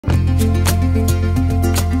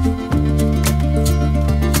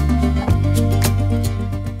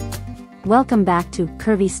Welcome back to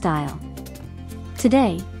Curvy Style.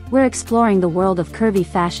 Today, we're exploring the world of curvy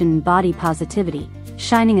fashion and body positivity,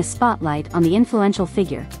 shining a spotlight on the influential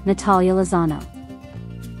figure, Natalia Lozano.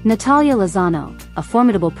 Natalia Lozano, a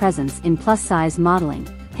formidable presence in plus-size modeling,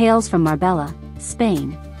 hails from Marbella,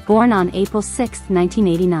 Spain, born on April 6,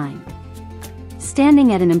 1989.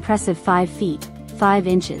 Standing at an impressive 5 feet, 5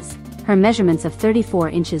 inches, her measurements of 34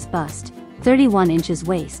 inches bust, 31 inches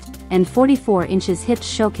waist, and 44 inches hips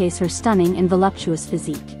showcase her stunning and voluptuous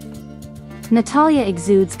physique. Natalia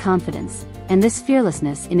exudes confidence, and this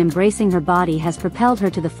fearlessness in embracing her body has propelled her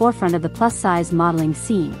to the forefront of the plus-size modeling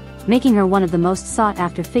scene, making her one of the most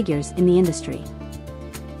sought-after figures in the industry.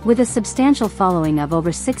 With a substantial following of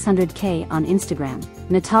over 600K on Instagram,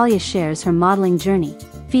 Natalia shares her modeling journey,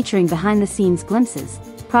 featuring behind-the-scenes glimpses,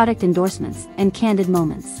 product endorsements, and candid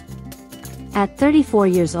moments. At 34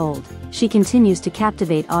 years old, she continues to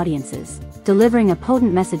captivate audiences, delivering a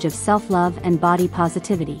potent message of self-love and body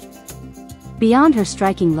positivity. Beyond her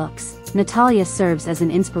striking looks, Natalia serves as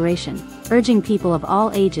an inspiration, urging people of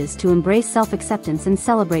all ages to embrace self-acceptance and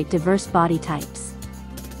celebrate diverse body types.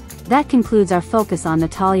 That concludes our focus on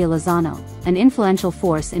Natalia Lozano, an influential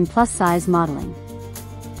force in plus-size modeling.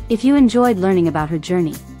 If you enjoyed learning about her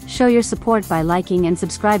journey, show your support by liking and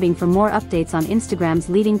subscribing for more updates on Instagram's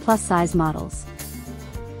leading plus-size models.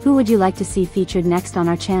 Who would you like to see featured next on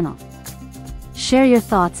our channel? Share your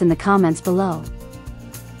thoughts in the comments below.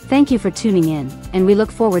 Thank you for tuning in, and we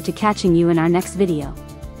look forward to catching you in our next video.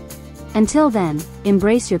 Until then,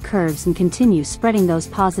 embrace your curves and continue spreading those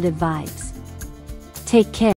positive vibes. Take care.